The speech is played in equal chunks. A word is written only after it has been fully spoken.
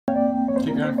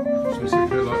Keep going. Just see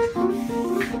what it like.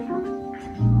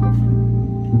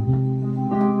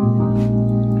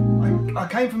 I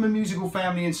came from a musical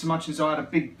family in so much as I had a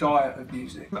big diet of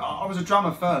music. I was a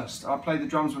drummer first. I played the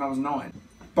drums when I was 9.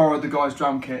 Borrowed the guy's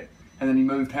drum kit and then he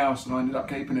moved house and I ended up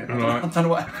keeping it. Right. I don't know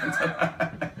what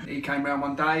happened. He came round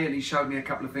one day and he showed me a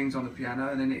couple of things on the piano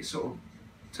and then it sort of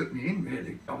took me in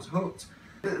really. I was hooked.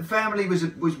 The family was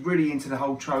really into the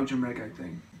whole Trojan reggae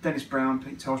thing. Dennis Brown,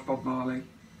 Pete Tosh, Bob Marley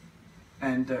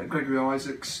and Gregory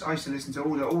Isaacs. I used to listen to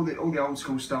all the old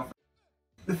school stuff.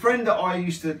 The friend that I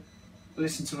used to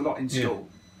listen to a lot in school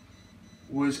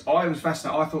I was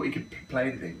fascinated. I thought he could play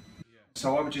anything.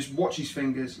 So I would just watch his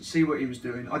fingers, see what he was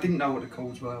doing. I didn't know what the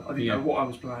chords were. I didn't know what I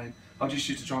was playing. I just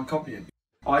used to try and copy him.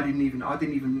 I didn't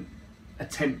even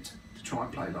attempt to try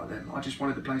and play like them. I just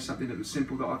wanted to play something that was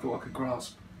simple that I thought I could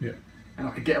grasp. Yeah. And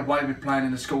I could get away with playing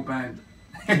in a school band.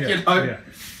 You know,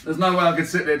 there's no way I could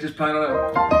sit there just playing on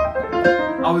it.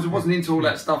 I wasn't into all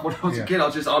that stuff when I was a kid.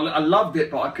 I loved it,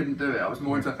 but I couldn't do it. I was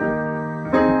more into.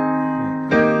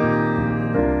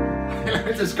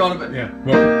 Just kind of. Yeah.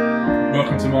 Well,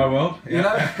 welcome to my world. You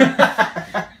know.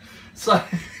 So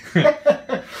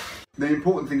the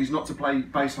important thing is not to play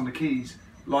bass on the keys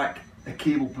like a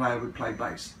keyboard player would play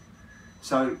bass.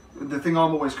 So the thing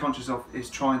I'm always conscious of is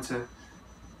trying to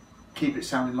keep it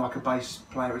sounding like a bass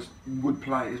player would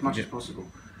play as much as possible.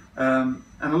 And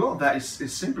a lot of that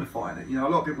is simplifying it. You know, a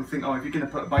lot of people think, oh, if you're going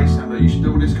to put a bass sound there, you should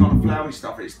do all this kind of flowery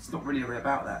stuff. It's not really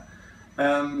about that.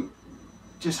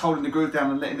 Just holding the groove down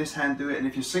and letting this hand do it. And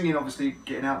if you're singing, obviously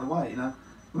getting out of the way. You know.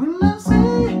 When I see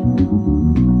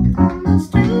on the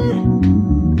street,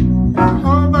 my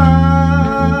whole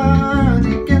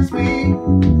body gets me.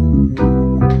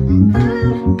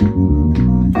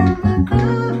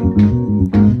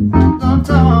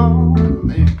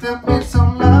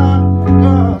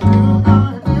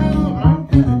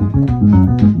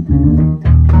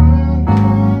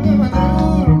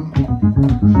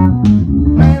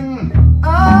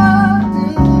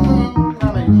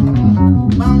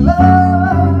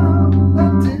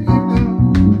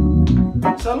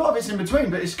 So a lot of it's in between,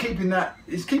 but it's keeping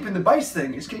the bass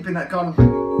thing, it's keeping that kind of.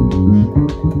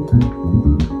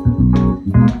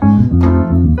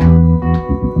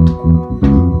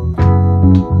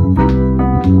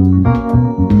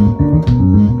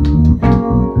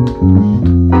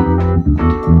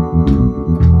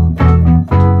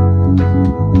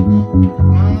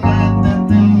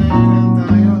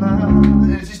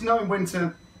 It's just knowing when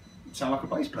to sound like a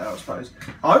bass player, I suppose.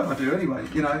 I hope I do anyway,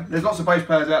 you know. There's lots of bass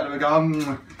players out there who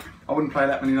go, I wouldn't play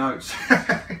that many notes.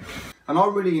 And I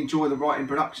really enjoy the writing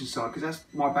production side because that's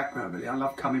my background really. I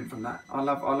love coming from that. I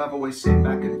love always sitting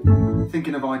back and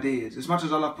thinking of ideas as much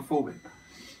as I love performing.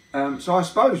 So I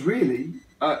suppose really,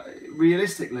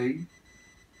 realistically,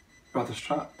 Brother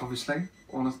Strut, obviously.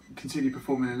 I want to continue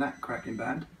performing in that cracking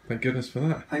band. Thank goodness for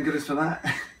that. Thank goodness for that.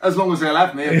 As long as they'll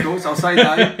have me, of course. I'll say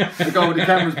no. The guy with the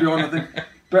cameras behind, I think.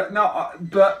 But no,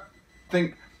 but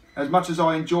think as much as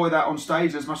I enjoy that on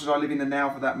stage, as much as I live in the now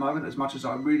for that moment, as much as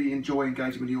I really enjoy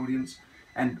engaging with the audience,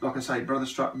 and like I say, Brother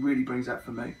Strut really brings that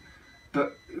for me.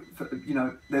 But you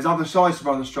know, there's other sides to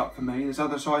Brother Strut for me. There's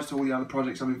other sides to all the other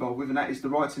projects I'm involved with, and that is the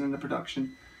writing and the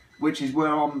production, which is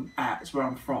where I'm at. It's where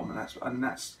I'm from, and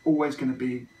that's always going to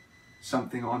be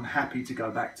something I'm happy to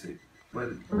go back to.